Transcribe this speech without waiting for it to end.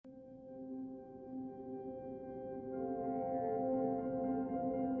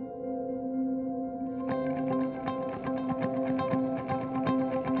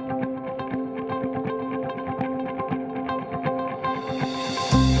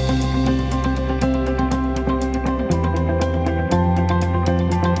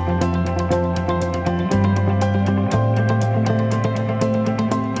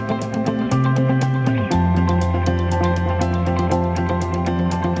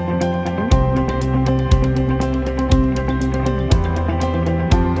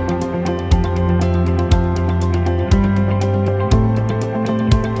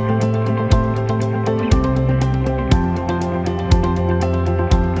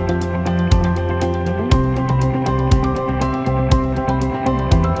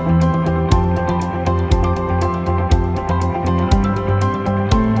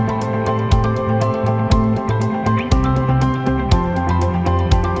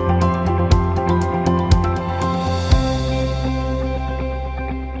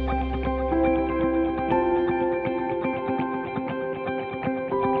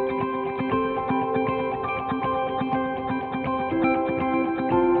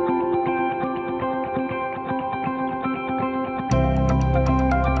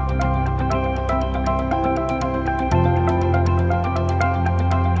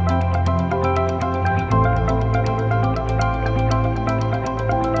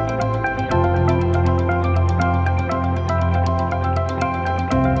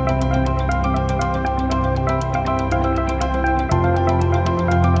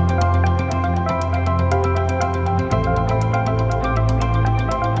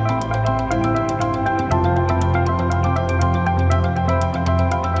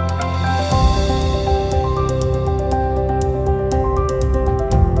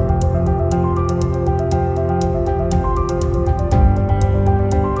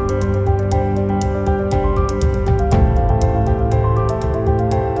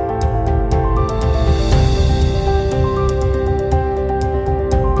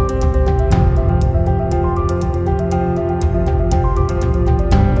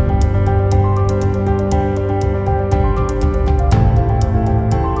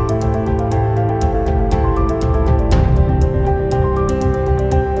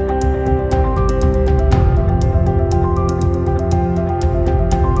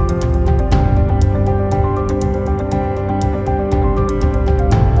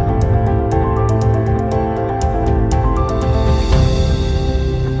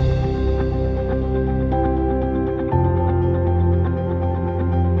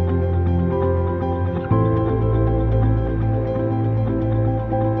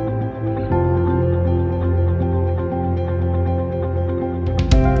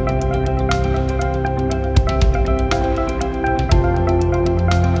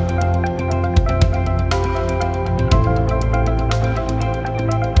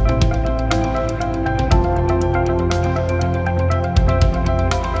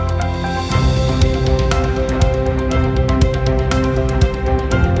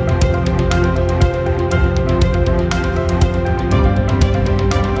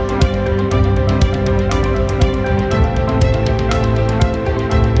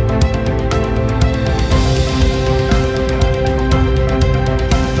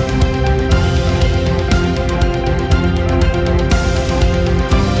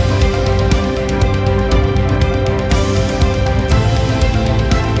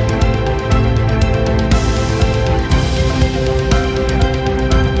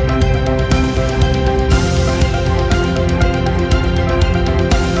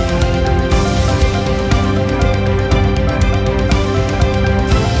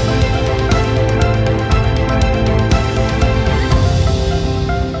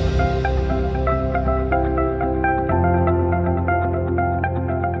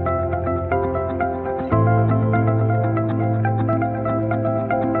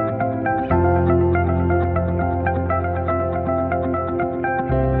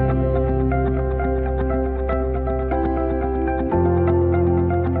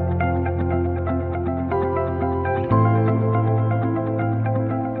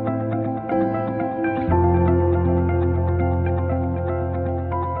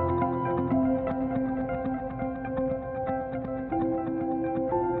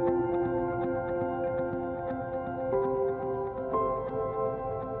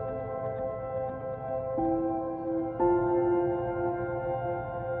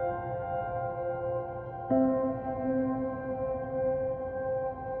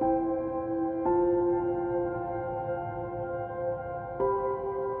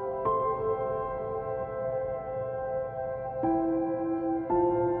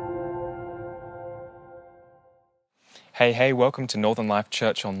Hey, welcome to Northern Life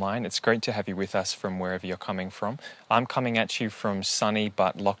Church Online. It's great to have you with us from wherever you're coming from. I'm coming at you from sunny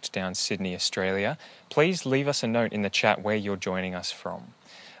but locked down Sydney, Australia. Please leave us a note in the chat where you're joining us from.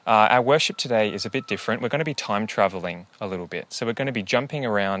 Our worship today is a bit different. We're going to be time traveling a little bit. So we're going to be jumping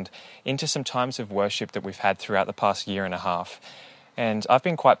around into some times of worship that we've had throughout the past year and a half. And I've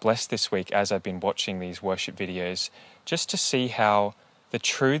been quite blessed this week as I've been watching these worship videos just to see how the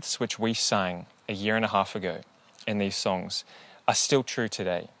truths which we sang a year and a half ago in these songs are still true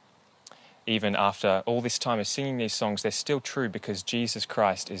today. Even after all this time of singing these songs, they're still true because Jesus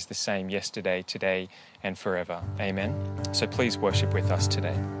Christ is the same yesterday, today, and forever. Amen. So please worship with us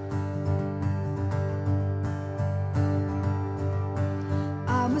today.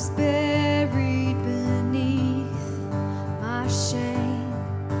 I was buried beneath my shame.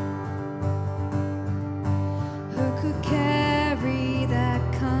 Who could carry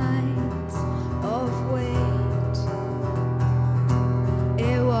that kind of weight?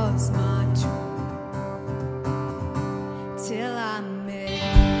 It was my truth till I met you.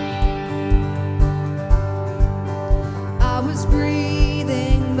 I was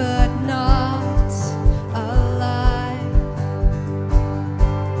breathing but not alive.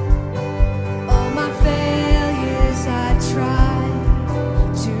 All my failures I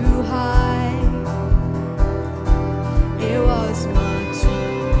tried to hide. It was my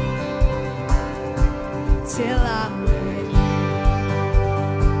truth till I met you.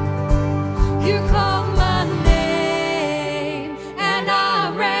 You called my name, and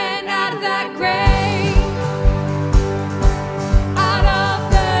I ran out of that grave, out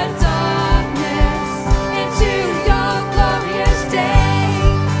of the darkness, into your glorious day.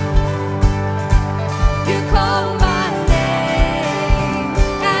 You called my name,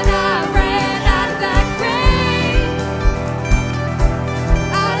 and I ran out of that grave,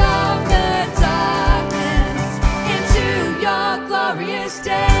 out of the darkness, into your glorious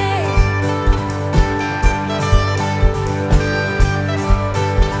day.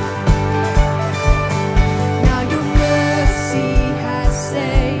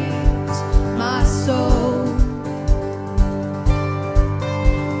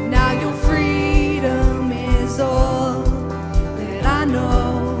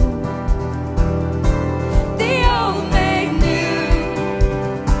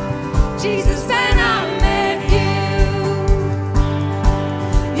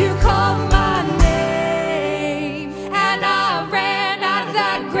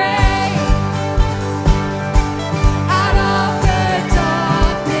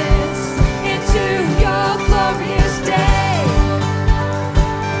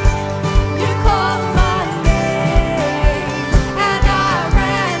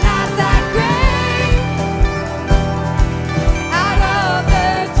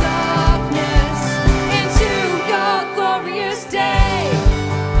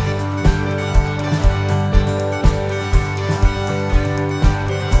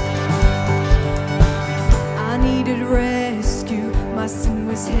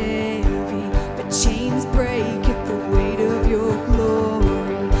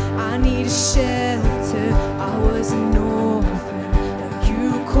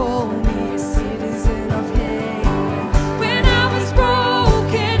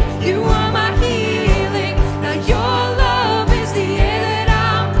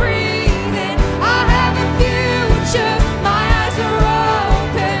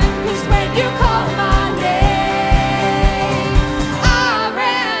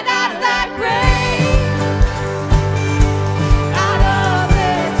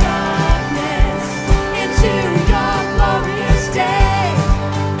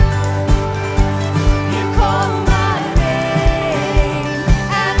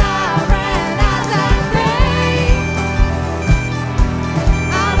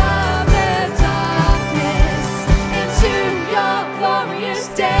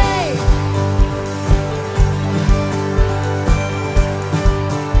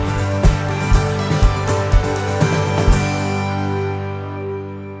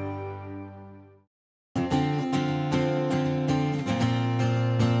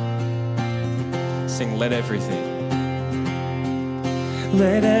 Let everything.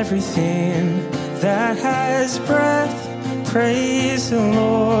 Let everything that has breath praise the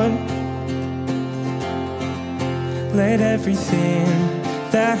Lord. Let everything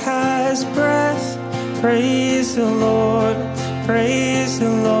that has breath praise the Lord. Praise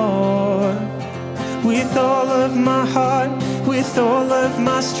the Lord. With all of my heart, with all of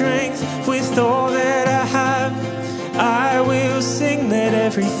my strength, with all that I have, I will sing. Let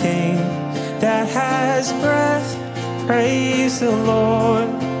everything that has breath praise the Lord.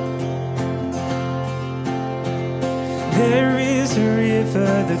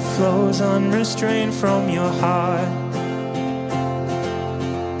 river that flows unrestrained from your heart.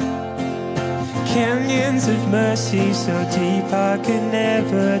 Canyons of mercy so deep I could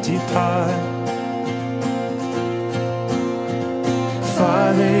never depart.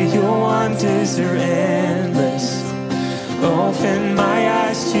 Father, your wonders are endless. Open my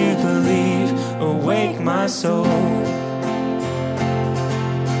eyes to believe, awake my soul.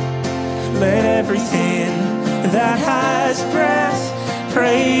 Let everything that has breath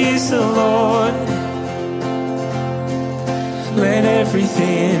praise the Lord. Let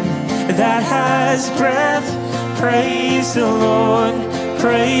everything that has breath praise the Lord,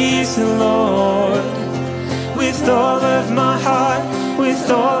 praise the Lord. With all of my heart, with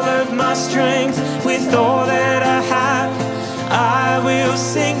all of my strength, with all that I have, I will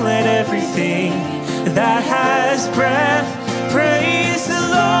sing. Let everything that has breath praise the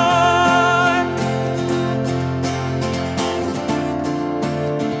Lord.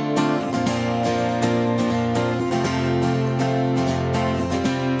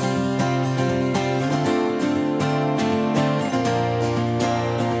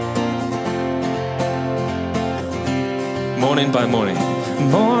 Morning by morning.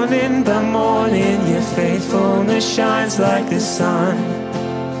 Morning by morning, your faithfulness shines like the sun.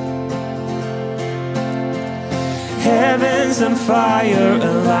 Heaven's on fire,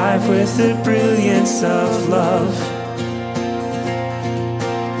 alive with the brilliance of love.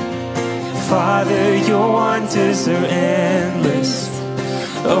 Father, your wonders are endless.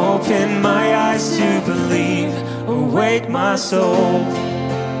 Open my eyes to believe, awake my soul.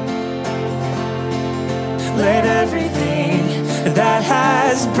 Let everything that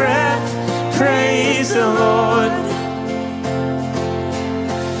has breath praise the Lord.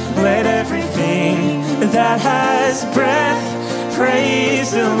 Let everything that has breath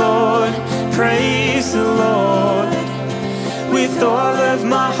praise the Lord, praise the Lord. With all of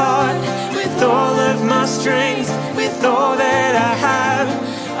my heart, with all of my strength, with all that I have,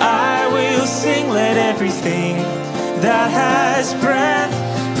 I will sing. Let everything that has breath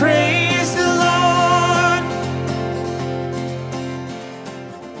praise the Lord.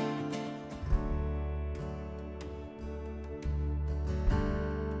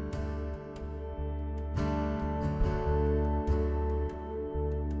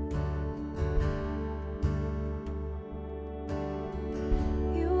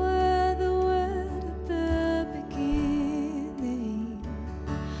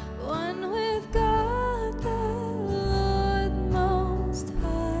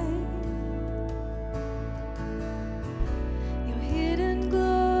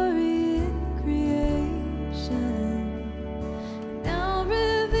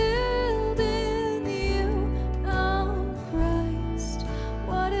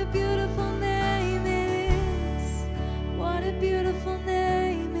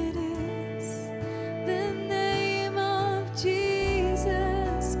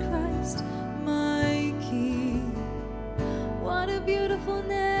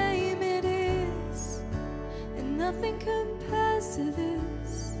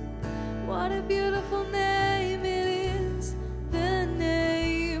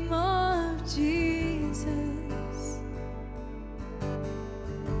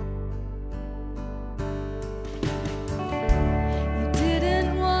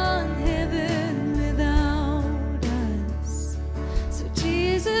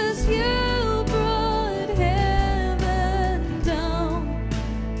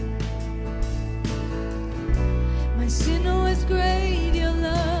 Sin was great, your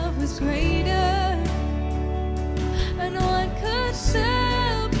love was greater.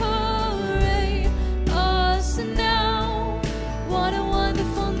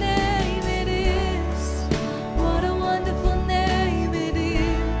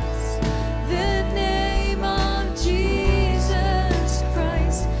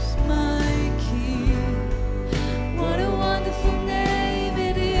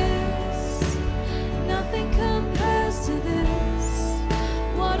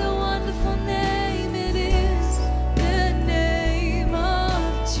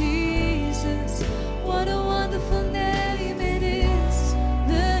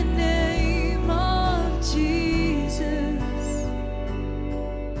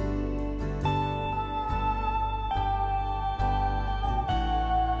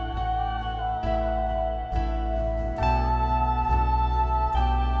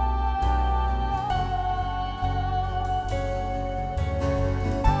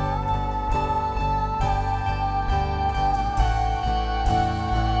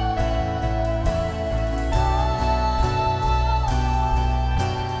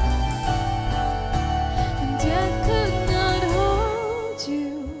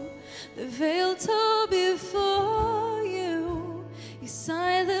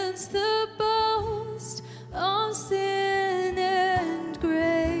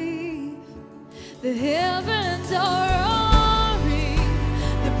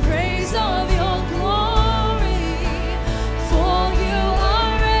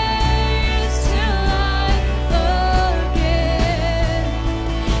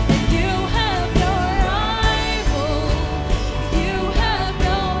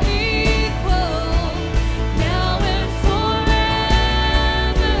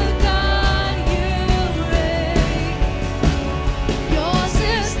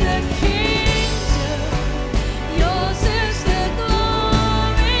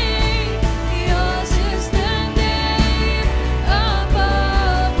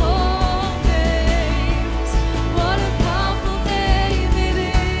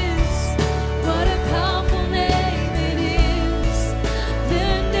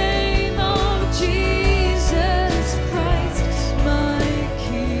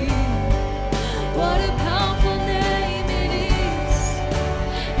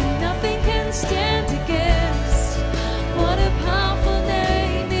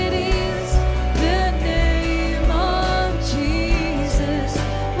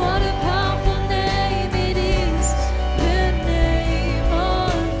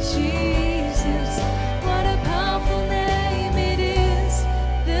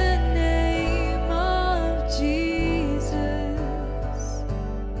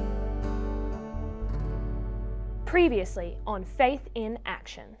 closely on Faith in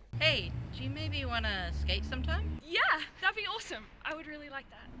Action. Hey, do you maybe want to skate sometime? Yeah, that'd be awesome. I would really like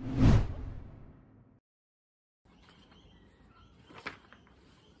that.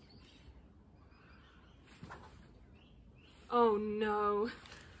 Oh no.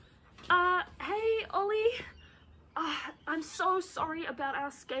 Hey, Ollie. I'm so sorry about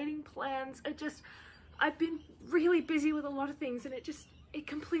our skating plans. I've been really busy with a lot of things and it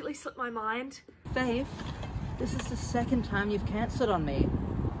completely slipped my mind. Faith, this is the second time you've cancelled on me.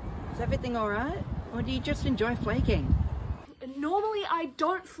 Is everything alright? Or do you just enjoy flaking? Normally I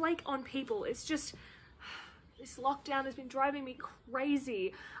don't flake on people. It's just this lockdown has been driving me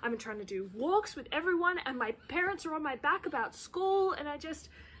crazy. I've been trying to do walks with everyone and my parents are on my back about school and I'm just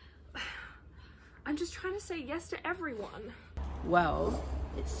trying to say yes to everyone. Well,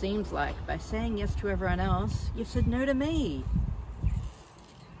 it seems like by saying yes to everyone else, you've said no to me.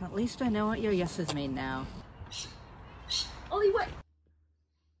 At least I know what your yeses mean now. Ollie, wait.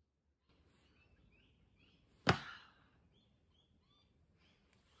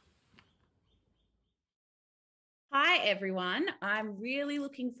 Hi everyone, I'm really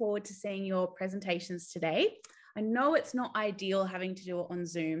looking forward to seeing your presentations today. I know it's not ideal having to do it on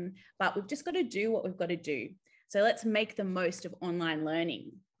Zoom, but we've just got to do what we've got to do. So let's make the most of online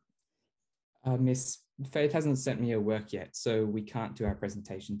learning. Miss Faith hasn't sent me her work yet, so we can't do our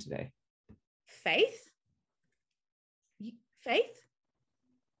presentation today. Faith? Faith?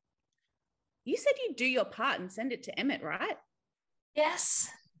 You said you'd do your part and send it to Emmett, right? Yes.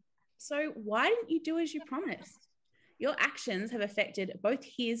 So why didn't you do as you promised? Your actions have affected both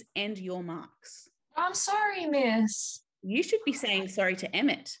his and your marks. I'm sorry, miss. You should be saying sorry to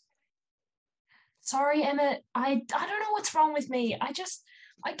Emmett. Sorry, Emmett. I don't know what's wrong with me. I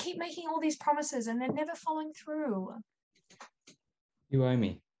keep making all these promises and they're never following through. You owe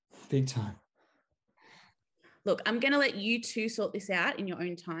me. Big time. Look, I'm going to let you two sort this out in your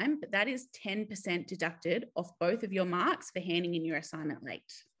own time, but that is 10% deducted off both of your marks for handing in your assignment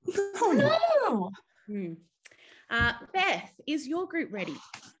late. No! Beth, is your group ready?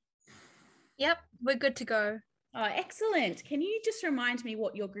 Yep, we're good to go. Oh, excellent. Can you just remind me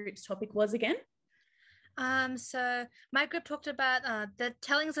what your group's topic was again? So my group talked about the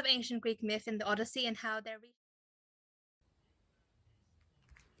tellings of ancient Greek myth in the Odyssey and how they're...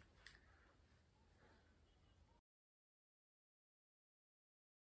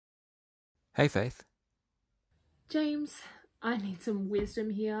 Hey, Faith. James, I need some wisdom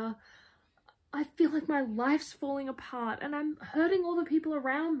here. I feel like my life's falling apart and I'm hurting all the people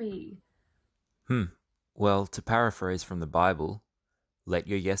around me. Well, to paraphrase from the Bible, let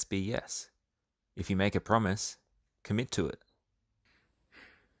your yes be yes. If you make a promise, commit to it.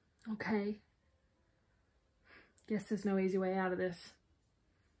 Okay. Guess there's no easy way out of this.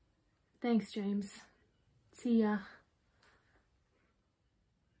 Thanks, James. See ya.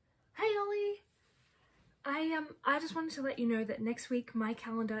 Hey, Ollie. I just wanted to let you know that next week my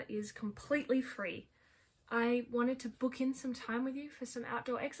calendar is completely free. I wanted to book in some time with you for some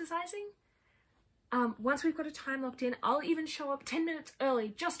outdoor exercising. Once we've got a time locked in, I'll even show up 10 minutes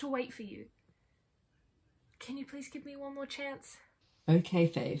early just to wait for you. Can you please give me one more chance? Okay,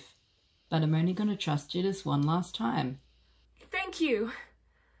 Faith, but I'm only going to trust you this one last time. Thank you.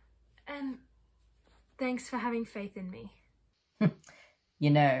 And thanks for having faith in me. You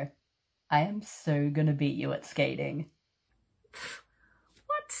know, I am so going to beat you at skating.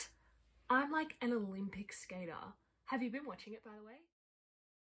 What? I'm like an Olympic skater. Have you been watching it, by the way?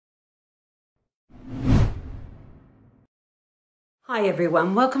 Hi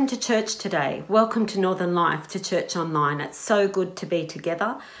everyone, welcome to church today. Welcome to Northern Life, to church online. It's so good to be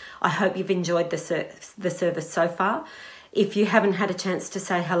together. I hope you've enjoyed the service so far. If you haven't had a chance to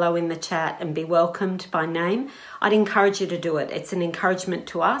say hello in the chat and be welcomed by name, I'd encourage you to do it. It's an encouragement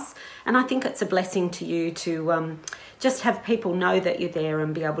to us, and I think it's a blessing to you to just have people know that you're there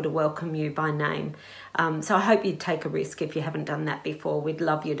and be able to welcome you by name. So I hope you'd take a risk if you haven't done that before. We'd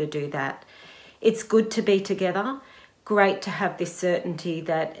love you to do that. It's good to be together. Great to have this certainty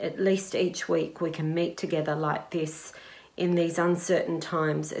that at least each week we can meet together like this in these uncertain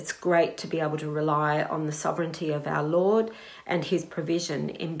times. It's great to be able to rely on the sovereignty of our Lord and his provision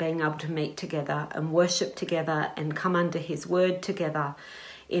in being able to meet together and worship together and come under his word together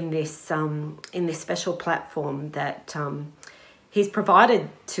in this special platform that he's provided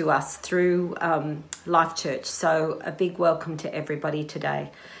to us through Life Church. So a big welcome to everybody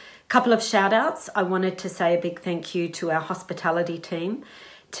today. Couple of shout outs. I wanted to say a big thank you to our hospitality team,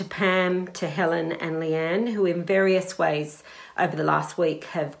 to Pam, to Helen and Leanne, who in various ways over the last week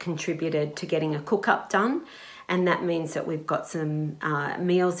have contributed to getting a cook-up done. And that means that we've got some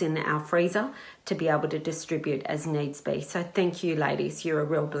meals in our freezer to be able to distribute as needs be. So thank you, ladies. You're a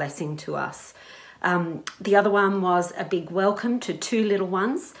real blessing to us. The other one was a big welcome to two little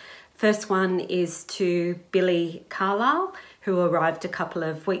ones. First one is to Billy Carlisle, who arrived a couple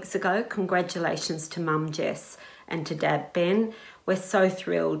of weeks ago. Congratulations to Mum Jess and to Dad Ben. We're so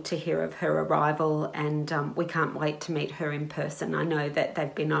thrilled to hear of her arrival, and we can't wait to meet her in person. I know that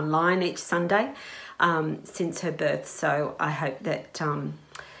they've been online each Sunday since her birth, so I hope that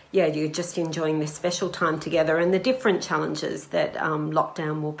you're just enjoying this special time together and the different challenges that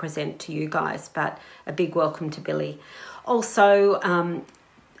lockdown will present to you guys. But a big welcome to Billy. Also,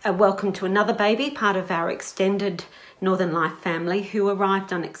 a welcome to another baby, part of our extended Northern Life family, who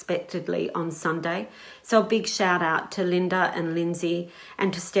arrived unexpectedly on Sunday. So a big shout out to Linda and Lindsay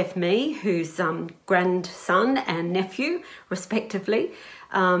and to Steph Mee, whose grandson and nephew, respectively,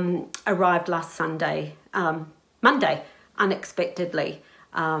 arrived last Monday, unexpectedly.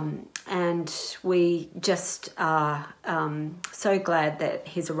 And we just are so glad that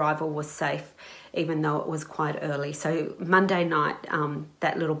his arrival was safe, even though it was quite early. So Monday night,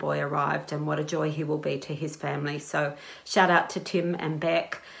 that little boy arrived, and what a joy he will be to his family. So shout out to Tim and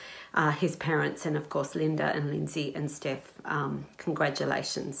Beck, his parents, and of course Linda and Lindsay and Steph.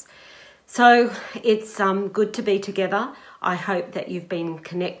 Congratulations. So it's good to be together. I hope that you've been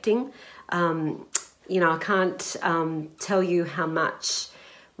connecting. I can't tell you how much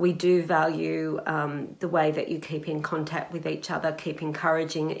we do value the way that you keep in contact with each other, keep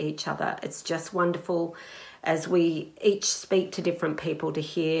encouraging each other. It's just wonderful as we each speak to different people to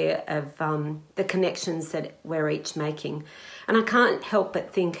hear of the connections that we're each making. And I can't help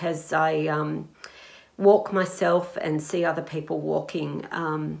but think, as I walk myself and see other people walking,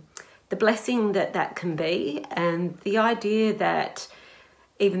 the blessing that can be, and the idea that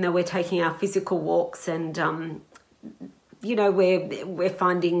even though we're taking our physical walks and we're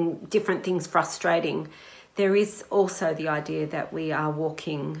finding different things frustrating, there is also the idea that we are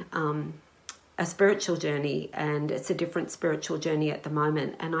walking a spiritual journey, and it's a different spiritual journey at the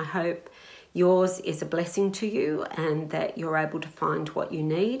moment. And I hope yours is a blessing to you and that you're able to find what you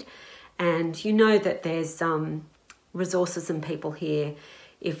need. And you know that there's resources and people here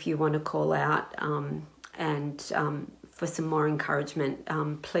if you want to call out and for some more encouragement,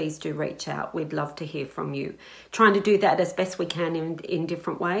 please do reach out. We'd love to hear from you. Trying to do that as best we can in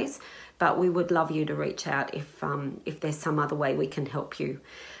different ways, but we would love you to reach out if there's some other way we can help you.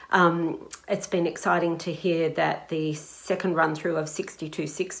 It's been exciting to hear that the second run through of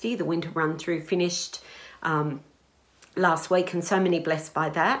 6260, the winter run through, finished last week, and so many blessed by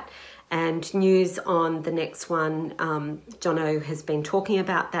that. And news on the next one, Jono has been talking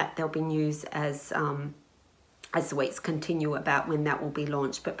about that. There'll be news as the weeks continue about when that will be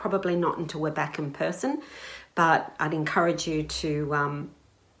launched, but probably not until we're back in person. But I'd encourage you to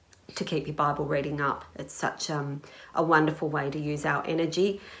keep your Bible reading up. It's such a wonderful way to use our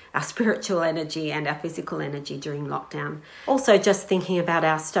energy, our spiritual energy and our physical energy during lockdown. Also, just thinking about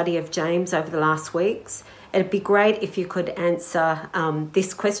our study of James over the last weeks, it'd be great if you could answer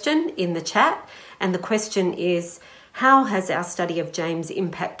this question in the chat. And the question is, how has our study of James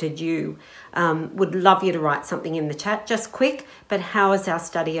impacted you? Would love you to write something in the chat, just quick, but how has our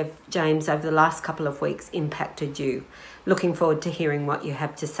study of James over the last couple of weeks impacted you? Looking forward to hearing what you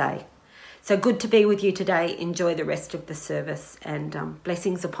have to say. So good to be with you today. Enjoy the rest of the service, and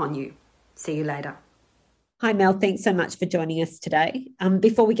blessings upon you. See you later. Hi, Mel. Thanks so much for joining us today.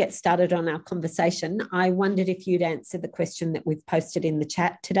 Before we get started on our conversation, I wondered if you'd answer the question that we've posted in the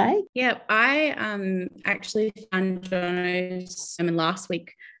chat today. Yeah, I actually found Jono's sermon last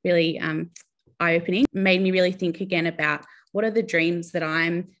week really eye-opening. Made me really think again about what are the dreams that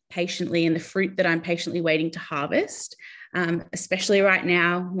I'm patiently and the fruit that I'm patiently waiting to harvest, especially right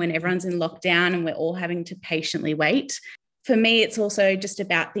now when everyone's in lockdown and we're all having to patiently wait. For me, it's also just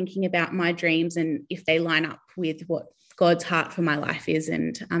about thinking about my dreams and if they line up with what God's heart for my life is,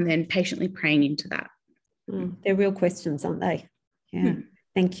 and then patiently praying into that. They're real questions, aren't they? Yeah,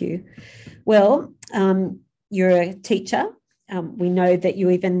 Thank you. Well, you're a teacher. We know that you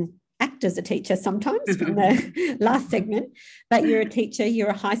even act as a teacher sometimes from the last segment, but you're a teacher, you're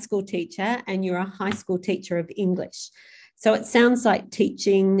a high school teacher, and you're a high school teacher of English. So it sounds like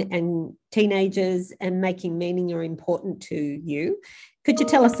teaching and teenagers and making meaning are important to you. Could you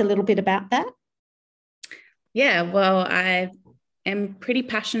tell us a little bit about that? Yeah, well, I am pretty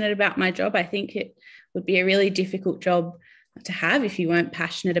passionate about my job. I think it would be a really difficult job to have if you weren't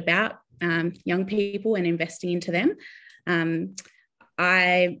passionate about young people and investing into them.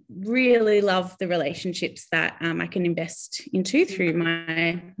 I really love the relationships that I can invest into through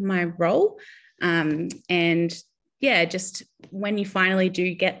my role. And yeah, just when you finally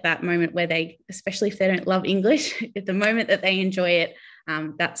do get that moment where they, especially if they don't love English, at the moment that they enjoy it,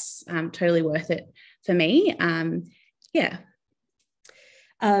 that's totally worth it for me. Yeah.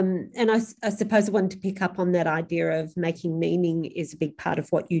 And I suppose I wanted to pick up on that idea of making meaning is a big part of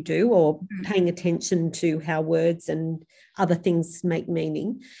what you do, or paying attention to how words and other things make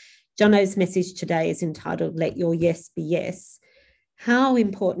meaning. Jono's message today is entitled, Let Your Yes Be Yes. How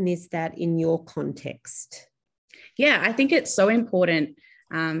important is that in your context? Yeah, I think it's so important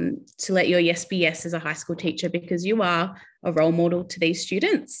to let your yes be yes as a high school teacher, because you are a role model to these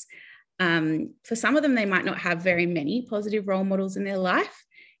students. For some of them, they might not have very many positive role models in their life.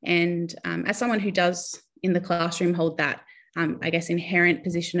 And as someone who does in the classroom hold that, I guess, inherent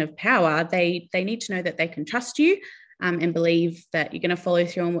position of power, they need to know that they can trust you and believe that you're going to follow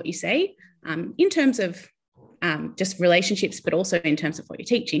through on what you say in terms of just relationships, but also in terms of what you're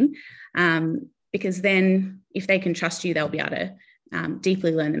teaching. Because then if they can trust you, they'll be able to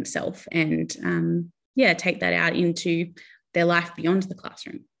deeply learn themselves and, take that out into their life beyond the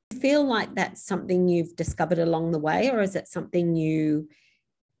classroom. Do you feel like that's something you've discovered along the way, or is it something you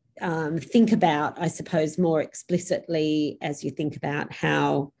think about, I suppose, more explicitly as you think about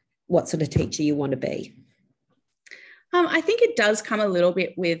what sort of teacher you want to be? I think it does come a little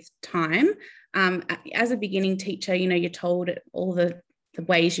bit with time. As a beginning teacher, you're told all the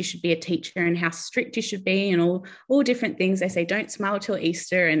ways you should be a teacher and how strict you should be and all different things. They say don't smile till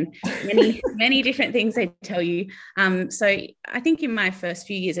Easter and many different things they tell you. So I think in my first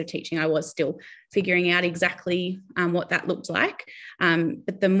few years of teaching, I was still figuring out exactly what that looked like.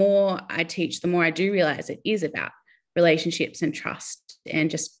 But the more I teach, the more I do realize it is about relationships and trust and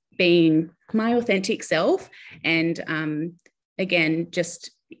just being my authentic self. And again,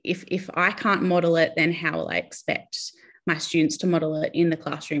 just if I can't model it, then how will I expect my students to model it in the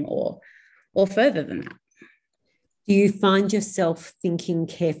classroom or further than that? Do you find yourself thinking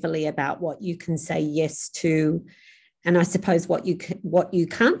carefully about what you can say yes to, and I suppose what you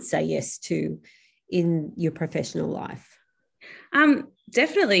can't say yes to in your professional life?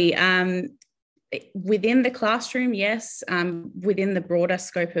 Definitely. Within the classroom, yes. Within the broader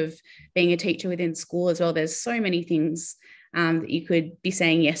scope of being a teacher within school as well, there's so many things that you could be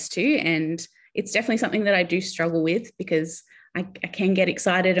saying yes to, and it's definitely something that I do struggle with because I can get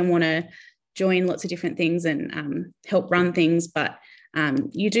excited and want to join lots of different things and help run things, but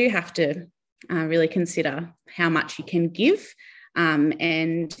you do have to really consider how much you can give.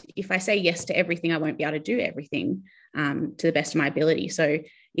 And if I say yes to everything, I won't be able to do everything to the best of my ability. So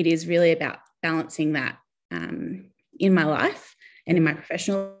it is really about balancing that in my life and in my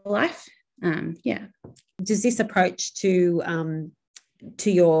professional life. Does this approach to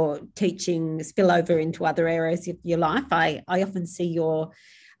your teaching spill over into other areas of your life? I often see your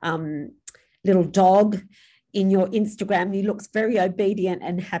little dog in your Instagram. He looks very obedient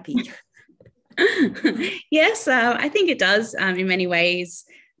and happy. Yes, I think it does in many ways.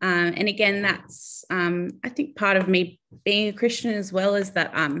 And again, that's, I think, part of me being a Christian as well, is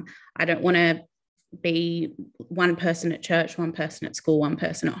that I don't want to be one person at church, one person at school, one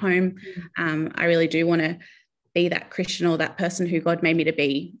person at home. I really do want to be that Christian or that person who God made me to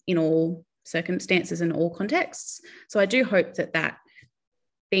be in all circumstances and all contexts. So I do hope that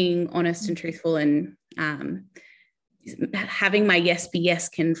being honest and truthful and having my yes be yes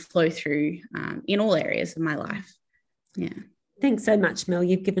can flow through in all areas of my life. Yeah. Thanks so much, Mel.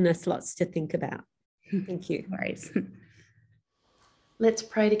 You've given us lots to think about. Thank you. No worries. Let's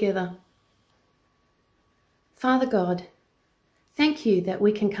pray together. Father God, thank you that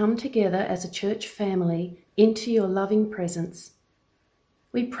we can come together as a church family into your loving presence.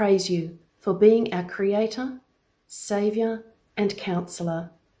 We praise you for being our Creator, Saviour, and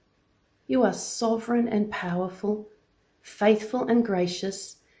Counsellor. You are sovereign and powerful, faithful and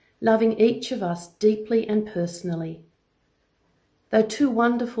gracious, loving each of us deeply and personally. Though too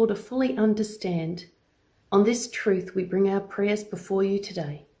wonderful to fully understand, on this truth we bring our prayers before you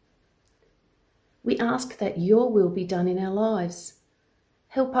today. We ask that your will be done in our lives.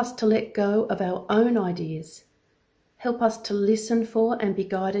 Help us to let go of our own ideas. Help us to listen for and be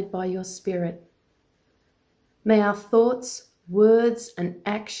guided by your Spirit. May our thoughts, words, and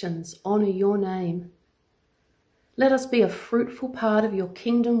actions honour your name. Let us be a fruitful part of your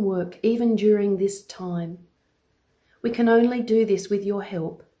kingdom work even during this time. We can only do this with your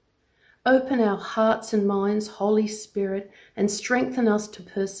help. Open our hearts and minds, Holy Spirit, and strengthen us to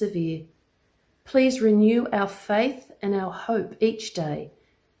persevere. Please renew our faith and our hope each day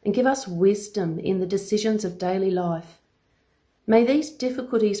and give us wisdom in the decisions of daily life. May these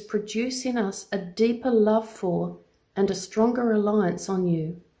difficulties produce in us a deeper love for and a stronger reliance on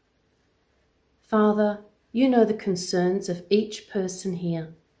you. Father, You know the concerns of each person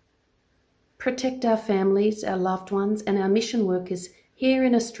here. Protect our families, our loved ones, and our mission workers here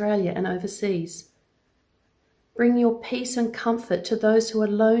in Australia and overseas. Bring your peace and comfort to those who are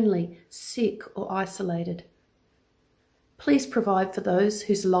lonely, sick, or isolated. Please provide for those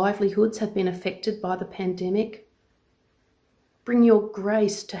whose livelihoods have been affected by the pandemic. Bring your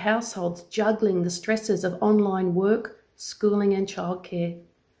grace to households juggling the stresses of online work, schooling, and childcare.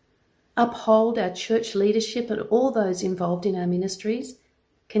 Uphold our church leadership and all those involved in our ministries,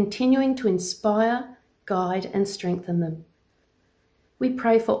 continuing to inspire, guide, and strengthen them. We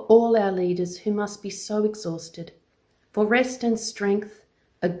pray for all our leaders who must be so exhausted, for rest and strength,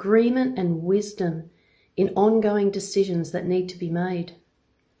 agreement and wisdom in ongoing decisions that need to be made.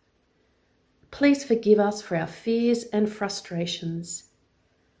 Please forgive us for our fears and frustrations,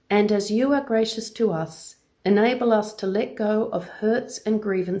 and as you are gracious to us, enable us to let go of hurts and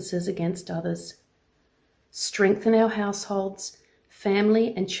grievances against others. Strengthen our households,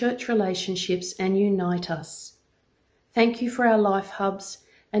 family and church relationships, and unite us. Thank you for our life hubs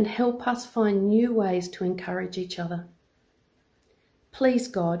and help us find new ways to encourage each other. Please,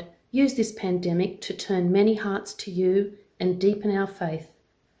 God, use this pandemic to turn many hearts to you and deepen our faith.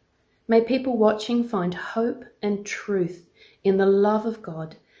 May people watching find hope and truth in the love of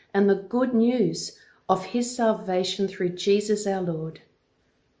God and the good news of his salvation through Jesus our Lord.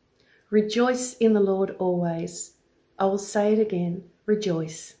 Rejoice in the Lord always. I will say it again,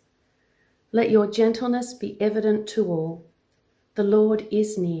 rejoice. Let your gentleness be evident to all. The Lord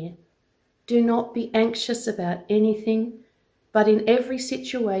is near. Do not be anxious about anything, but in every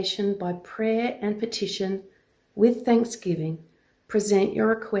situation by prayer and petition, with thanksgiving, present your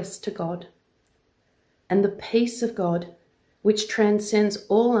requests to God. And the peace of God, which transcends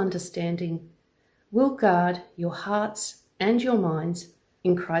all understanding, will guard your hearts and your minds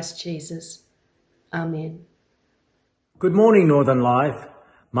in Christ Jesus. Amen. Good morning, Northern Life.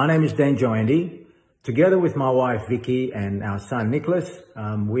 My name is Dan Joandy. Together with my wife Vicky and our son Nicholas,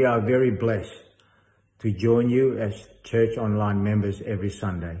 we are very blessed to join you as Church Online members every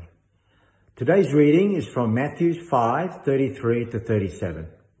Sunday. Today's reading is from Matthew 5:33-37.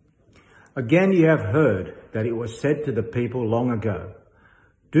 Again, you have heard that it was said to the people long ago,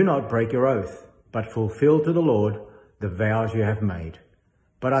 "Do not break your oath, but fulfill to the Lord the vows you have made."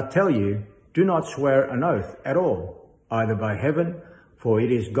 But I tell you, do not swear an oath at all, either by heaven, for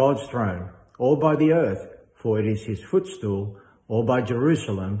it is God's throne, or by the earth, for it is his footstool, or by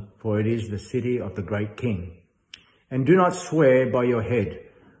Jerusalem, for it is the city of the great King. And do not swear by your head,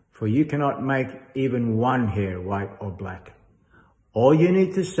 for you cannot make even one hair white or black. All you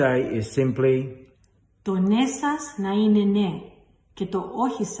need to say is simply, το ναι σας να είναι ναι και το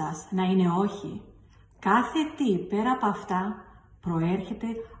όχι σας να είναι όχι. Κάθε τι πέρα από αυτά προέρχεται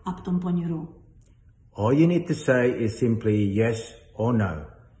από τον πονηρό. All you need to say is simply yes or no.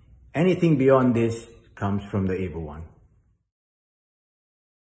 Anything beyond this comes from the evil one.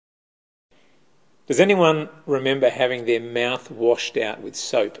 Does anyone remember having their mouth washed out with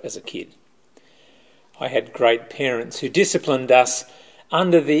soap as a kid? I had great parents who disciplined us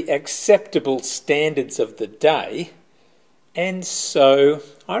under the acceptable standards of the day, and so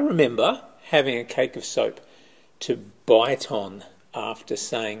I remember having a cake of soap to bite on after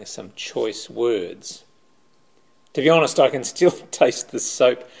saying some choice words. To be honest, I can still taste the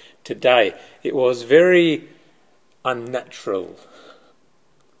soap today. It was very unnatural.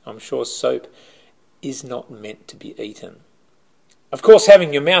 I'm sure soap is not meant to be eaten. Of course,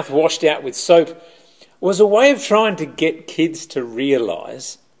 having your mouth washed out with soap was a way of trying to get kids to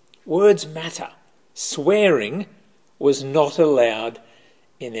realise words matter. Swearing was not allowed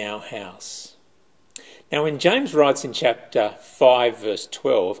in our house. Now, when James writes in chapter 5, verse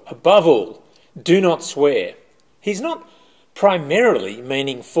 12, above all, do not swear, he's not primarily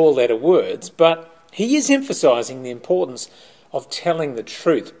meaning four-letter words, but he is emphasising the importance of telling the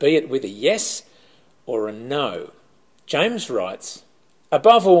truth, be it with a yes or a no. James writes,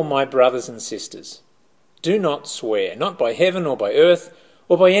 above all, my brothers and sisters, do not swear, not by heaven or by earth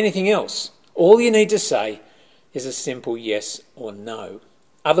or by anything else. All you need to say is a simple yes or no.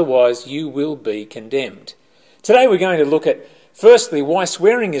 Otherwise, you will be condemned. Today we're going to look at, firstly, why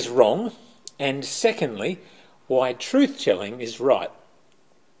swearing is wrong, and secondly, why truth-telling is right.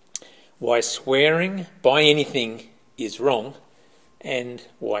 Why swearing by anything is wrong, and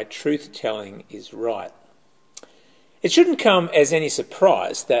why truth-telling is right. It shouldn't come as any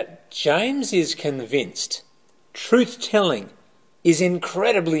surprise that James is convinced truth-telling is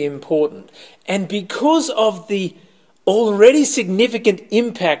incredibly important, and because of the already significant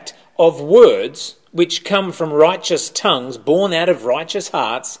impact of words which come from righteous tongues born out of righteous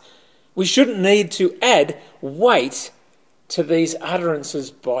hearts, We shouldn't need to add weight to these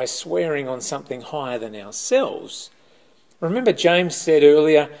utterances by swearing on something higher than ourselves. Remember, James said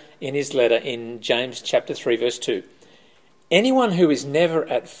earlier in his letter in James chapter 3 verse 2, anyone who is never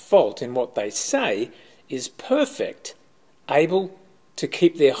at fault in what they say is perfect, able to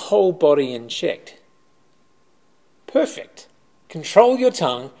keep their whole body in check. Perfect. Control your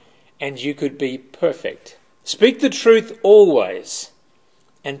tongue and you could be perfect. Speak the truth always,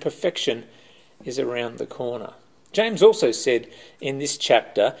 and perfection is around the corner. James also said in this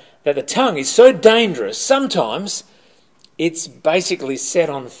chapter that the tongue is so dangerous, sometimes it's basically set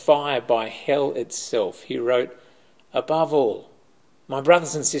on fire by hell itself. He wrote, above all, my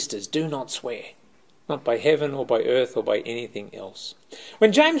brothers and sisters, do not swear, not by heaven or by earth or by anything else.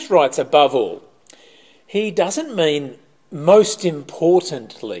 When James writes above all, he doesn't mean most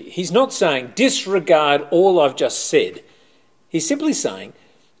importantly. He's not saying disregard all I've just said. He's simply saying,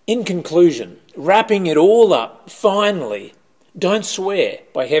 in conclusion, wrapping it all up, finally, don't swear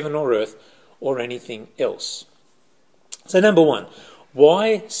by heaven or earth or anything else. So number one,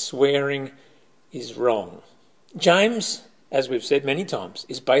 why swearing is wrong. James, as we've said many times,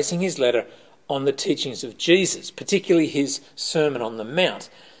 is basing his letter on the teachings of Jesus, particularly his Sermon on the Mount.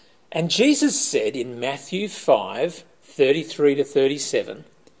 And Jesus said in Matthew 5:33 to 37,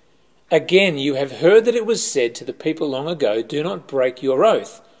 again, you have heard that it was said to the people long ago, do not break your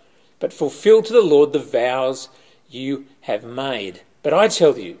oath, but fulfill to the Lord the vows you have made. But I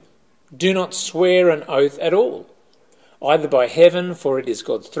tell you, do not swear an oath at all, either by heaven, for it is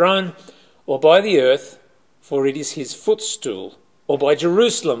God's throne, or by the earth, for it is his footstool, or by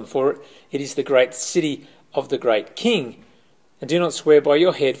Jerusalem, for it is the great city of the great King. And do not swear by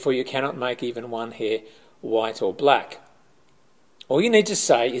your head, for you cannot make even one hair white or black. All you need to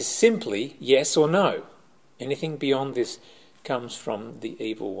say is simply yes or no. Anything beyond this comes from the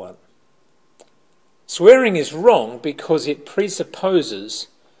evil one. Swearing is wrong because it presupposes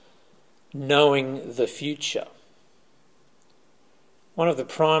knowing the future. One of the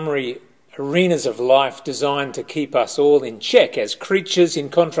primary arenas of life designed to keep us all in check as creatures in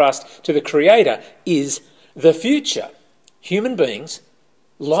contrast to the Creator is the future. Human beings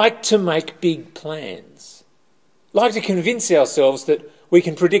like to make big plans, like to convince ourselves that we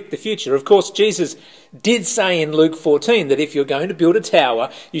can predict the future. Of course, Jesus did say in Luke 14 that if you're going to build a tower,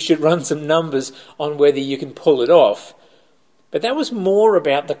 you should run some numbers on whether you can pull it off. But that was more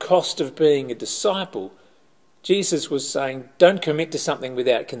about the cost of being a disciple. Jesus was saying, don't commit to something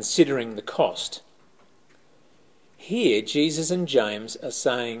without considering the cost. Here, Jesus and James are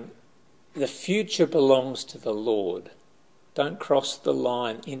saying, the future belongs to the Lord. Don't cross the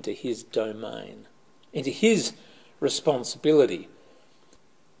line into his domain, into his responsibility.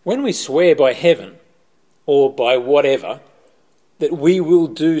 When we swear by heaven or by whatever that we will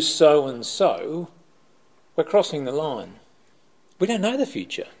do so and so, we're crossing the line. We don't know the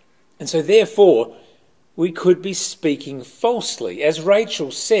future. And so therefore, we could be speaking falsely. As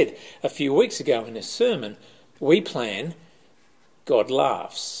Rachel said a few weeks ago in a sermon, we plan, God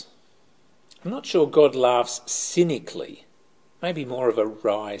laughs. I'm not sure God laughs cynically, maybe more of a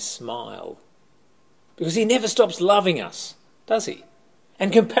wry smile. Because he never stops loving us, does he?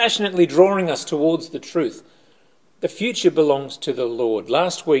 And compassionately drawing us towards the truth. The future belongs to the Lord.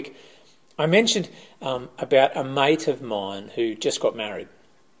 Last week, I mentioned about a mate of mine who just got married.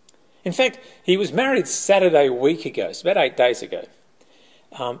 In fact, he was married Saturday a week ago, it's about 8 days ago.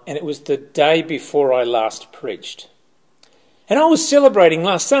 And it was the day before I last preached. And I was celebrating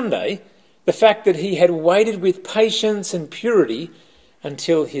last Sunday the fact that he had waited with patience and purity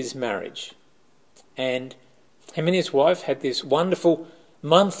until his marriage. And him and his wife had this wonderful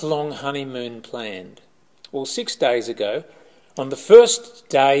month-long honeymoon planned. Well, 6 days ago, on the first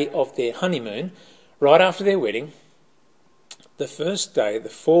day of their honeymoon, right after their wedding, the first day, the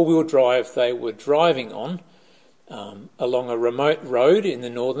four-wheel drive they were driving on along a remote road in the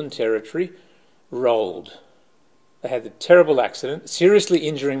Northern Territory rolled. They had a terrible accident, seriously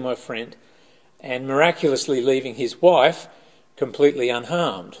injuring my friend and miraculously leaving his wife completely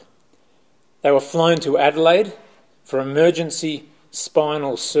unharmed. They were flown to Adelaide for emergency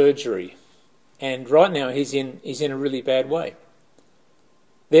spinal surgery, and right now he's in a really bad way.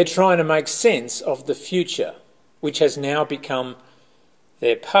 They're trying to make sense of the future, which has now become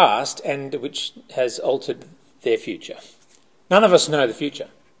their past and which has altered their future. None of us know the future.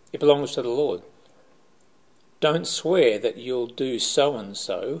 It belongs to the Lord. Don't swear that you'll do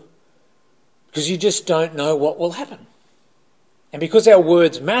so-and-so because you just don't know what will happen. And because our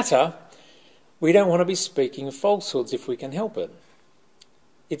words matter, we don't want to be speaking falsehoods if we can help it.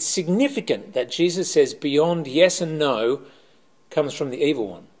 It's significant that Jesus says beyond yes and no comes from the evil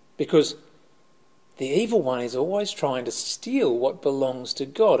one, because the evil one is always trying to steal what belongs to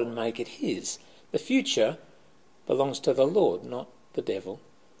God and make it his. The future belongs to the Lord, not the devil,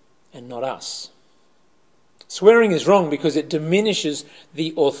 and not us. Swearing is wrong because it diminishes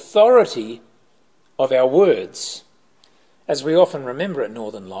the authority of our words. As we often remember at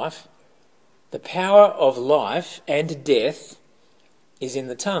NorthernLife, the power of life and death is in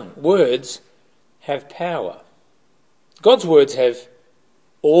the tongue. Words have power. God's words have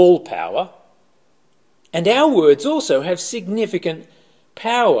all power, and our words also have significant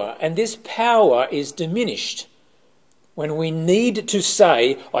power, and this power is diminished when we need to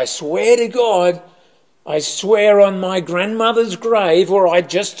say, I swear to God, I swear on my grandmother's grave, or I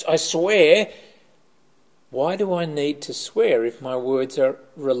swear. Why do I need to swear if my words are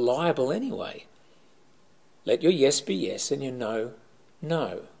reliable anyway? Let your yes be yes and your no,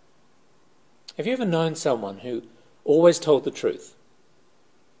 no. Have you ever known someone who always told the truth?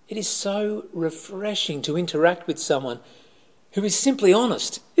 It is so refreshing to interact with someone who is simply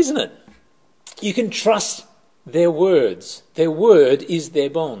honest, isn't it? You can trust their words. Their word is their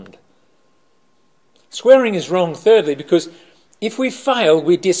bond. Swearing is wrong, thirdly, because if we fail,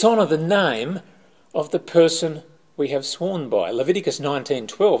 we dishonour the name of the person we have sworn by. Leviticus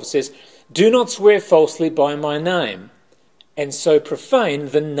 19:12 says, "Do not swear falsely by my name, and so profane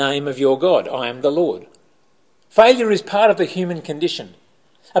the name of your God. I am the Lord." Failure is part of the human condition.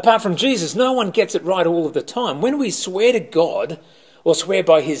 Apart from Jesus, no one gets it right all of the time. When we swear to God or swear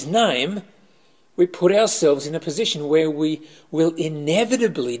by his name, we put ourselves in a position where we will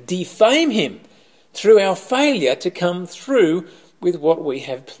inevitably defame him through our failure to come through with what we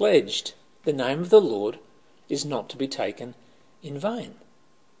have pledged. The name of the Lord is not to be taken in vain.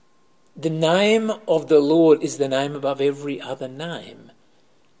 The name of the Lord is the name above every other name.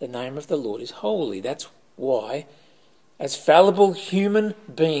 The name of the Lord is holy. That's why, as fallible human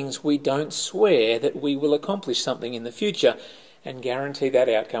beings, we don't swear that we will accomplish something in the future and guarantee that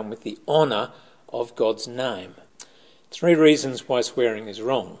outcome with the honour of God's name. 3 reasons why swearing is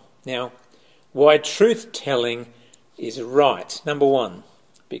wrong. Now, why truth-telling is right. Number 1,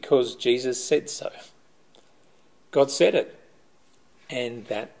 because Jesus said so. God said it, and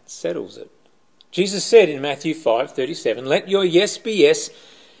that settles it. Jesus said in Matthew 5:37, "Let your yes be yes,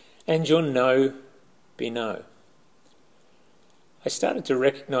 and your no be no." I started to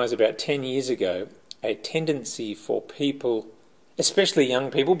recognise about 10 years ago a tendency for people, especially young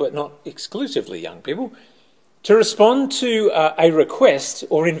people, but not exclusively young people, to respond to a request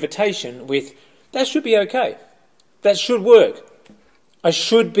or invitation with, "That should be okay. That should work. I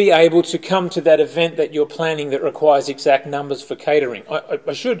should be able to come to that event that you're planning that requires exact numbers for catering.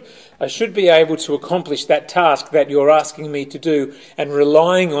 I should be able to accomplish that task that you're asking me to do and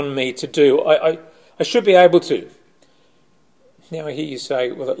relying on me to do. I should be able to." Now I hear you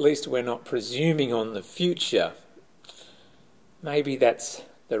say, well, at least we're not presuming on the future. Maybe that's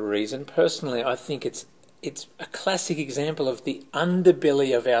the reason. Personally, I think it's a classic example of the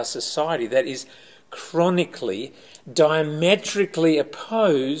underbelly of our society that is chronically, diametrically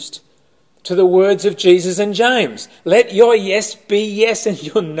opposed to the words of Jesus and James. Let your yes be yes and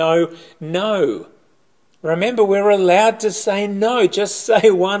your no, no. Remember, we're allowed to say no. Just say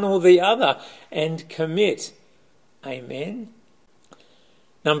one or the other and commit. Amen.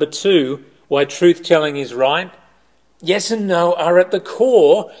 Number 2, why truth-telling is right. Yes and no are at the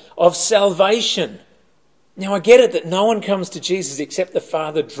core of salvation. Now, I get it that no one comes to Jesus except the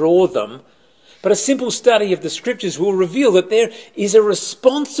Father draw them, but a simple study of the Scriptures will reveal that there is a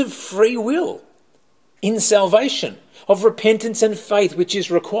response of free will in salvation, of repentance and faith which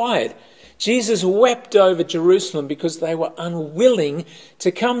is required. Jesus wept over Jerusalem because they were unwilling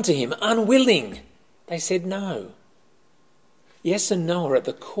to come to him. Unwilling. They said no. Yes and no are at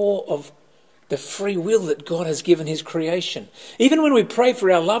the core of the free will that God has given his creation. Even when we pray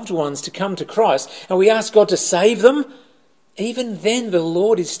for our loved ones to come to Christ and we ask God to save them, even then the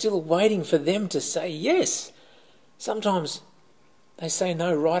Lord is still waiting for them to say yes. Sometimes they say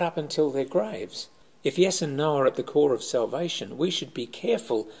no right up until their graves. If yes and no are at the core of salvation, we should be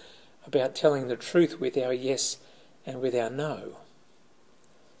careful about telling the truth with our yes and with our no.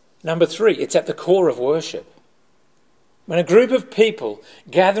 Number 3, it's at the core of worship. When a group of people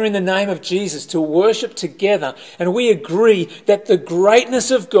gather in the name of Jesus to worship together and we agree that the greatness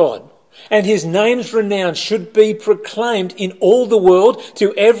of God and his name's renown should be proclaimed in all the world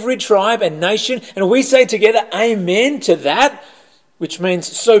to every tribe and nation, and we say together amen to that, which means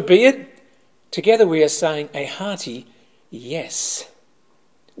so be it, together we are saying a hearty yes.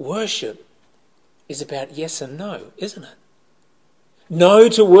 Worship is about yes and no, isn't it? No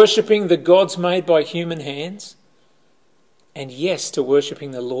to worshipping the gods made by human hands. and yes to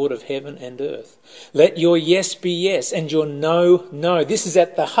worshipping the Lord of heaven and earth. Let your yes be yes and your no, no. This is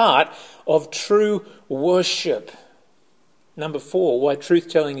at the heart of true worship. Number 4, why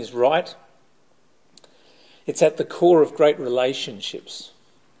truth-telling is right. It's at the core of great relationships.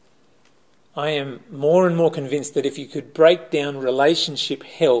 I am more and more convinced that if you could break down relationship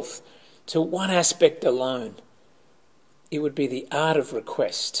health to one aspect alone, it would be the art of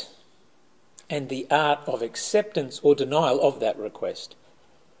request and the art of acceptance or denial of that request.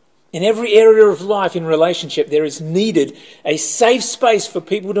 In every area of life in relationship, there is needed a safe space for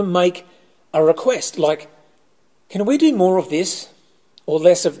people to make a request, like, can we do more of this or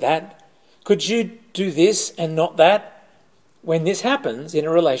less of that? Could you do this and not that? When this happens in a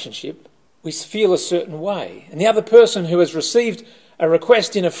relationship, we feel a certain way. And the other person who has received a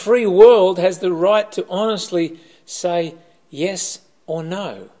request in a free world has the right to honestly say yes or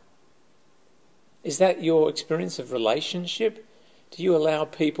no. Is that your experience of relationship? Do you allow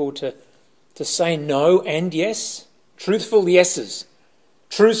people to say no and yes? Truthful yeses.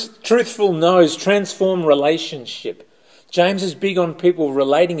 Truthful no's transform relationship. James is big on people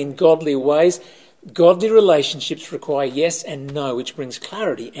relating in godly ways. Godly relationships require yes and no, which brings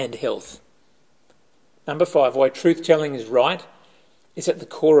clarity and health. Number 5, why truth-telling is right. It's at the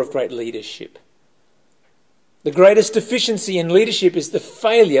core of great leadership. The greatest deficiency in leadership is the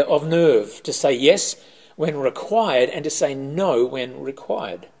failure of nerve to say yes when required and to say no when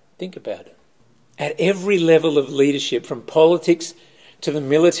required. Think about it. At every level of leadership, from politics to the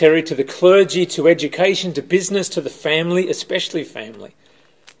military, to the clergy, to education, to business, to the family, especially family,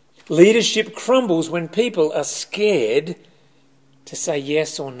 leadership crumbles when people are scared to say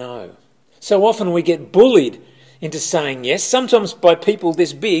yes or no. So often we get bullied into saying yes, sometimes by people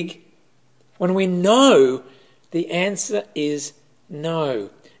this big, when we know the answer is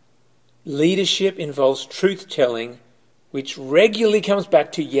no. Leadership involves truth-telling, which regularly comes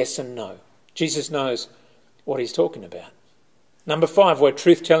back to yes and no. Jesus knows what he's talking about. Number 5, why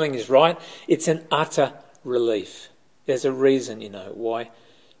truth-telling is right, it's an utter relief. There's a reason, why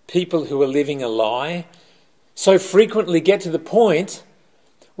people who are living a lie so frequently get to the point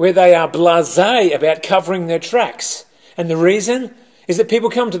where they are blasé about covering their tracks. And the reason is that people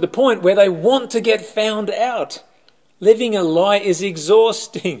come to the point where they want to get found out. Living a lie is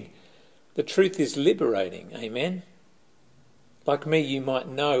exhausting. The truth is liberating. Amen? Like me, you might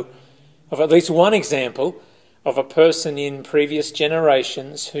know of at least one example of a person in previous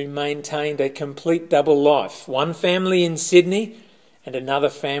generations who maintained a complete double life. One family in Sydney and another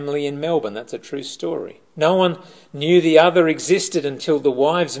family in Melbourne. That's a true story. No one knew the other existed until the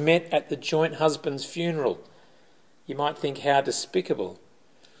wives met at the joint husband's funeral. You might think how despicable,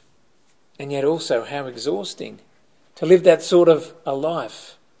 and yet also how exhausting to live that sort of a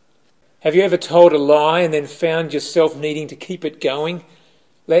life. Have you ever told a lie and then found yourself needing to keep it going?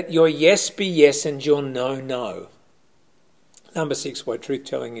 Let your yes be yes and your no, no. Number 6, why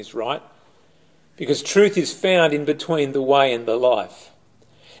truth-telling is right. Because truth is found in between the way and the life.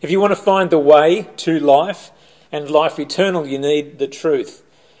 If you want to find the way to life and life eternal, you need the truth.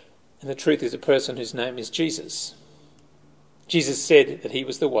 And the truth is a person whose name is Jesus. Jesus said that he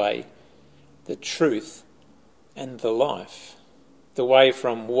was the way, the truth, and the life. The way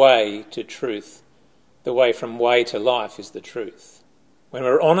from way to truth, the way from way to life is the truth. When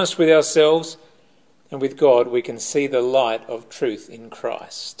we're honest with ourselves and with God, we can see the light of truth in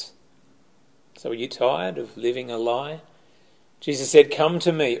Christ. So are you tired of living a lie? Jesus said, "Come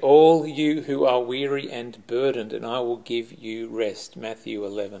to me, all you who are weary and burdened, and I will give you rest." Matthew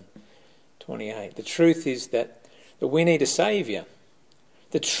 11:28. The truth is that we need a saviour.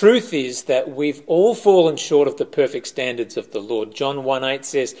 The truth is that we've all fallen short of the perfect standards of the Lord. John 1:8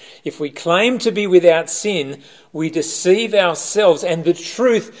 says, if we claim to be without sin, we deceive ourselves and the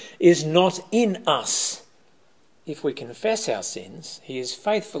truth is not in us. If we confess our sins, he is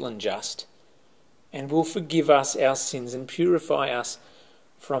faithful and just and will forgive us our sins and purify us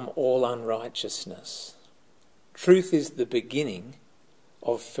from all unrighteousness. Truth is the beginning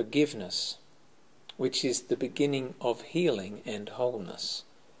of forgiveness, which is the beginning of healing and wholeness.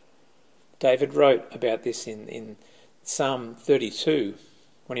 David wrote about this in Psalm 32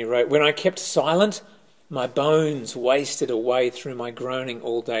 when he wrote, "When I kept silent, my bones wasted away through my groaning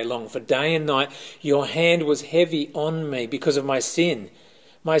all day long. For day and night your hand was heavy on me because of my sin.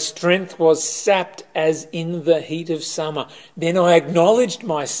 My strength was sapped as in the heat of summer. Then I acknowledged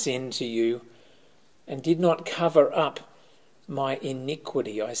my sin to you and did not cover up my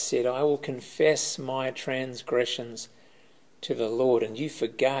iniquity. I said, I will confess my transgressions to the Lord, and you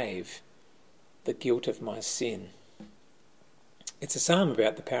forgave the guilt of my sin." It's a psalm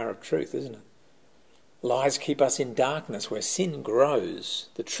about the power of truth, isn't it? Lies keep us in darkness where sin grows.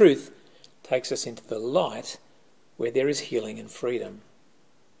 The truth takes us into the light where there is healing and freedom.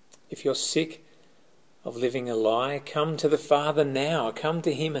 If you're sick of living a lie, come to the Father now. Come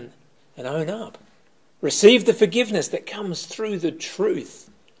to him and own up. Receive the forgiveness that comes through the truth.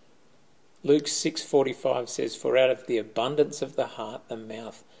 Luke 6:45 says, "For out of the abundance of the heart the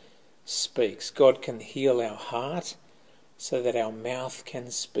mouth speaks." God can heal our heart so that our mouth can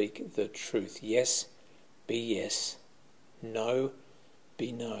speak the truth. Yes, be yes. No,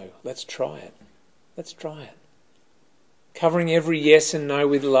 be no. Let's try it. Let's try it. Covering every yes and no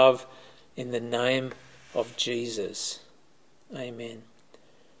with love in the name of Jesus. Amen.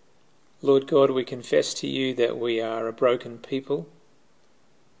 Lord God, we confess to you that we are a broken people.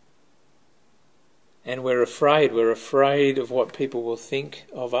 And we're afraid. We're afraid of what people will think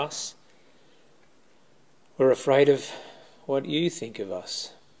of us. We're afraid of what you think of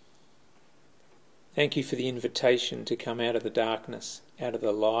us. Thank you for the invitation to come out of the darkness, out of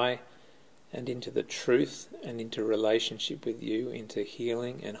the lie, and into the truth, and into relationship with you, into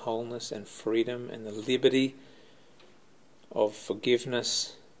healing and wholeness and freedom and the liberty of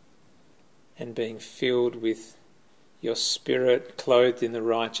forgiveness and being filled with your Spirit, clothed in the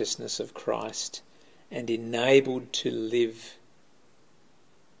righteousness of Christ, and enabled to live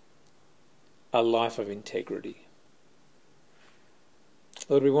a life of integrity.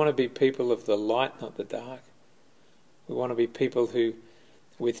 Lord, we want to be people of the light, not the dark. We want to be people who,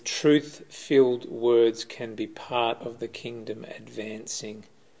 with truth-filled words, can be part of the kingdom advancing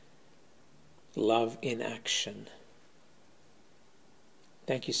love in action.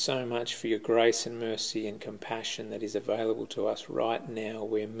 Thank you so much for your grace and mercy and compassion that is available to us right now.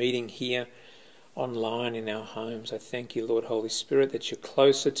 We're meeting here online in our homes. I thank you, Lord Holy Spirit, that you're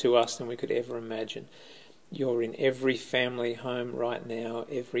closer to us than we could ever imagine. You're in every family home right now,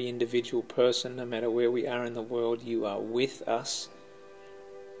 every individual person, no matter where we are in the world. You are with us,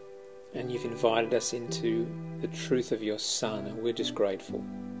 and you've invited us into the truth of your Son, and we're just grateful.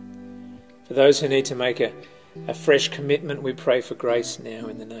 For those who need to make a fresh commitment, we pray for grace now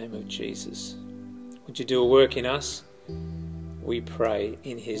in the name of Jesus. Would you do a work in us? We pray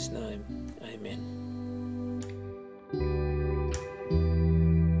in his name. Amen.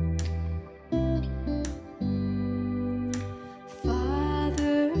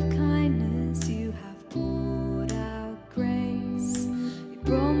 Father of kindness, you have poured out grace. You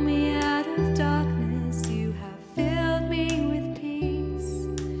brought me out of darkness, you have filled me with peace.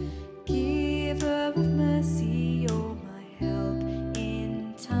 Giver of mercy, you're my help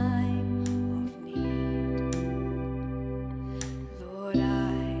in time of need. Lord,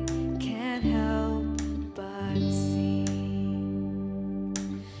 I can't help but see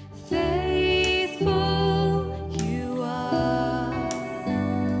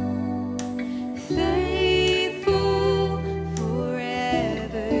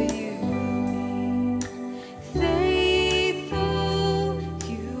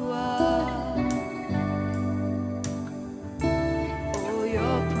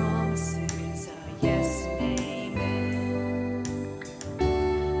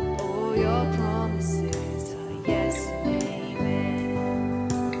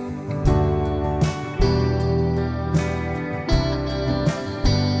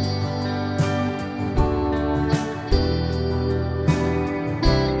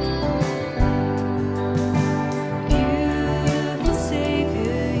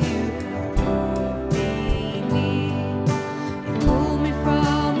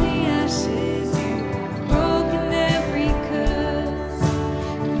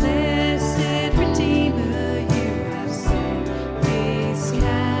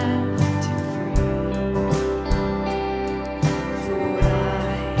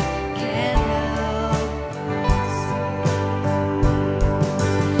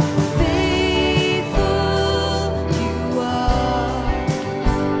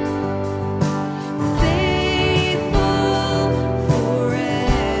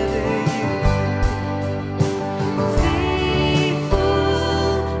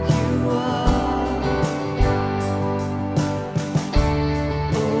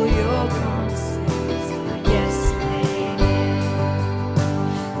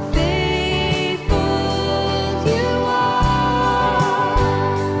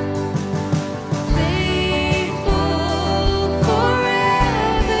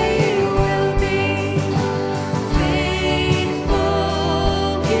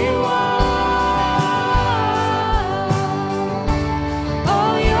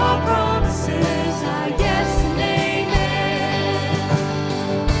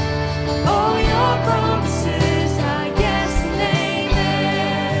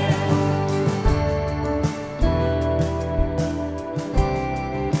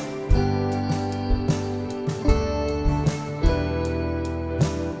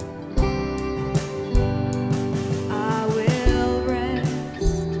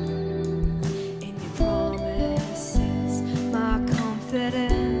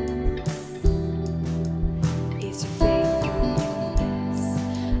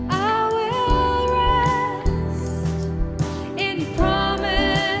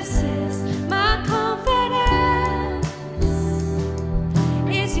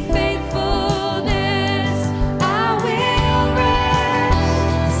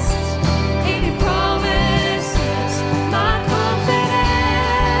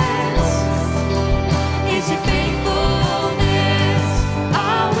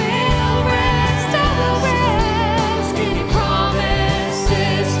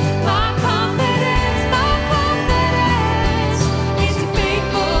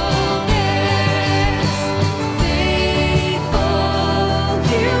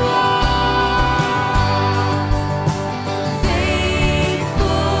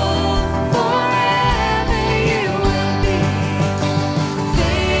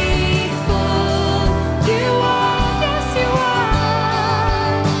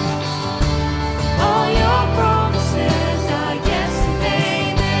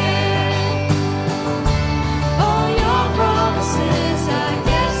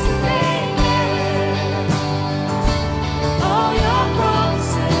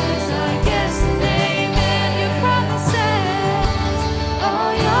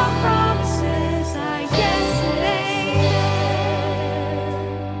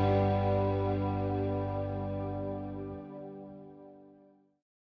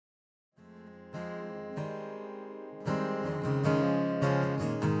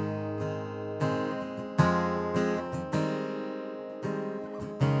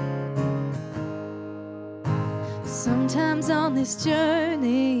Sometimes on this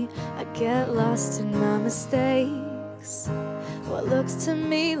journey I get lost in my mistakes. What looks to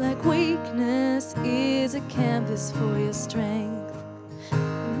me like weakness is a canvas for your strength.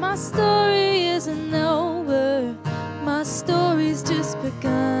 My story isn't over, my story's just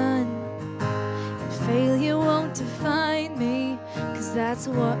begun. And failure won't define me, 'cause that's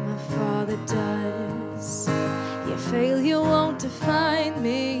what my Father does. Yeah, failure won't define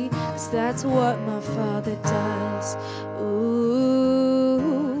me, 'cause that's what my Father does. Ooh,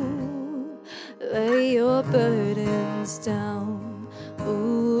 lay your burdens down.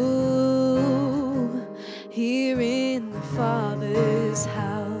 Ooh, here in the Father's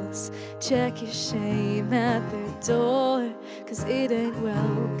house. Check your shame at the door, 'cause it ain't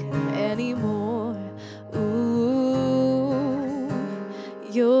welcome anymore. Ooh,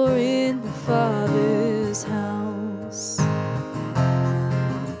 you're in the Father's house.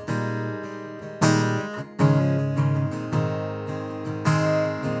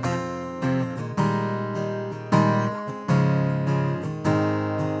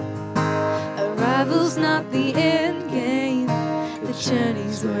 Arrival's not the end game, the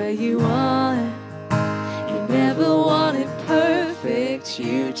journey's where you are. You never wanted perfect,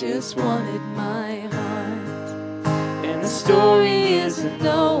 you just wanted my heart. And the story isn't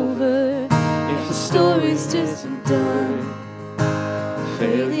over if the story's just done.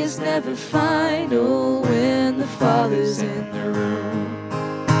 Failure's never final when the Father's in the room.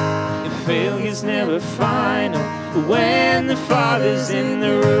 Failure's never final when the Father's in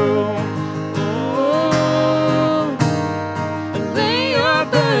the room. Oh, lay your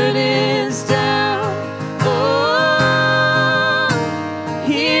burdens down. Oh,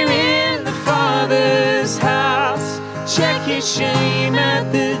 here in the Father's house. Check your shame at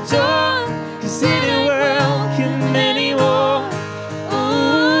the door, 'cause it ain't welcome anymore.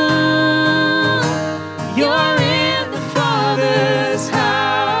 Oh, you're in the Father's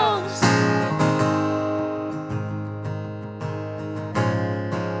house.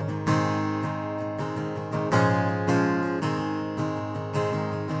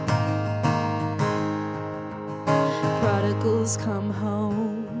 Prodigals come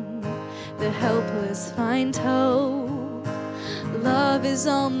home, the helpless find hope. Love is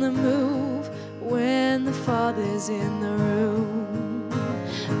on the move when the Father's in the room.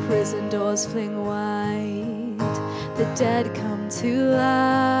 Prison doors fling wide, the dead come to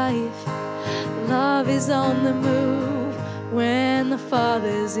life. Love is on the move when the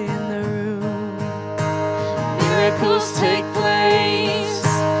Father's in the room. Miracles take place,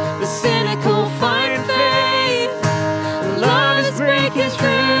 the cynical find faith. Love is breaking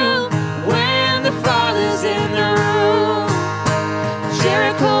through when the Father's in the room.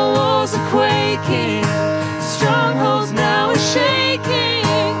 Jericho walls are quaking, strongholds now are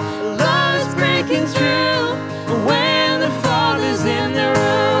shaking. Love is breaking through when the Father's in the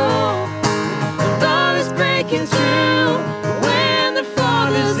room. Love is breaking through when the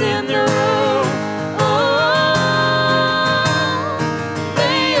Father's in the room. Oh,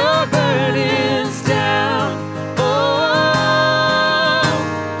 lay your burdens down. Oh,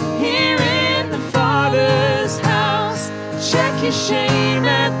 here in the Father's house. Check your shame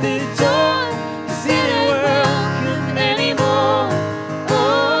at the door, 'cause it ain't welcome anymore.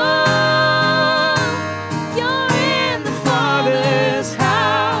 Oh, you're in the Father's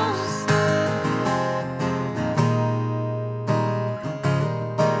house.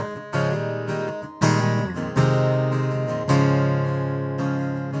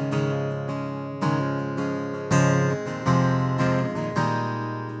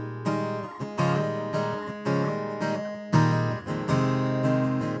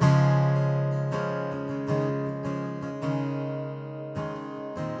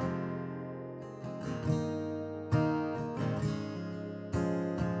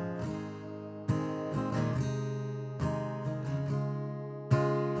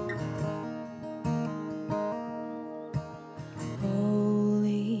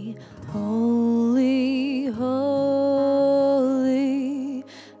 Holy, holy, holy,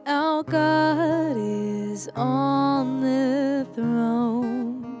 our God is on the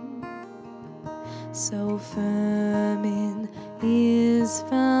throne, so firm in His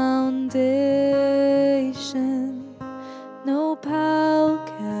foundation, no power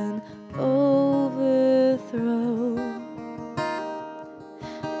can overthrow,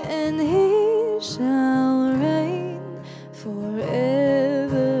 and He shall reign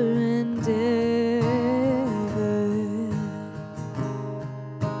forever and ever.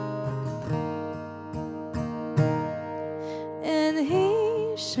 And He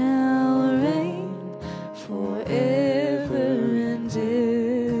shall reign forever and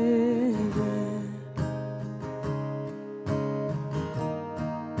ever.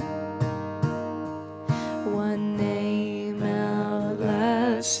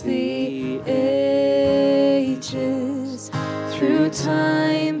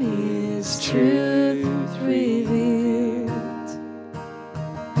 time His truth revealed.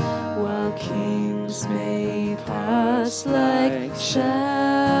 While kings may pass like shadows,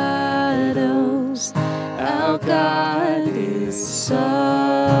 our God is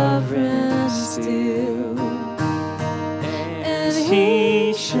sovereign still, and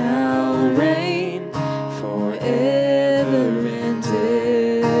He shall reign forever and ever.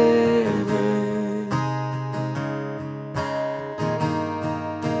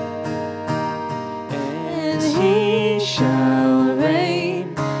 And He shall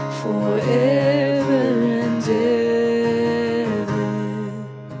reign forever and ever.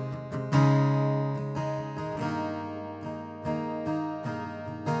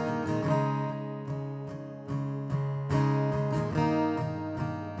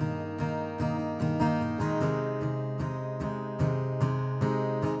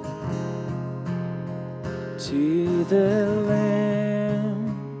 To the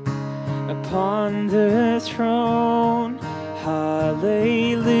Lamb upon the throne, hallelujah,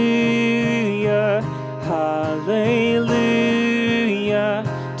 hallelujah.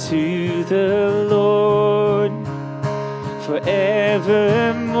 To the Lord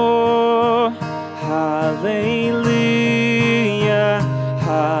forevermore, hallelujah,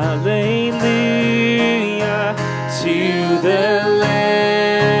 hallelujah. To the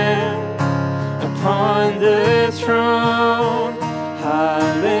Lamb upon the throne,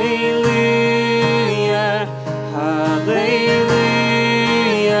 hallelujah, hallelujah.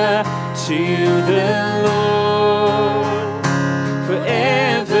 To the Lord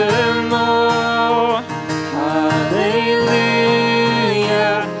forevermore,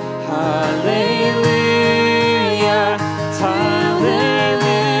 hallelujah, hallelujah,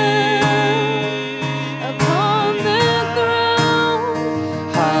 hallelujah. Upon the throne,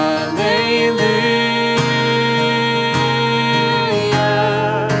 hallelujah,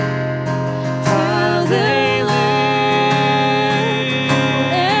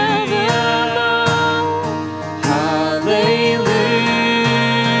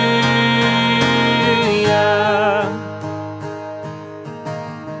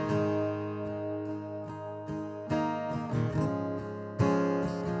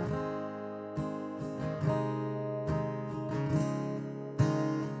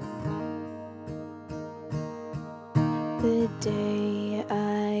 the day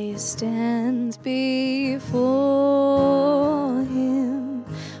I stand before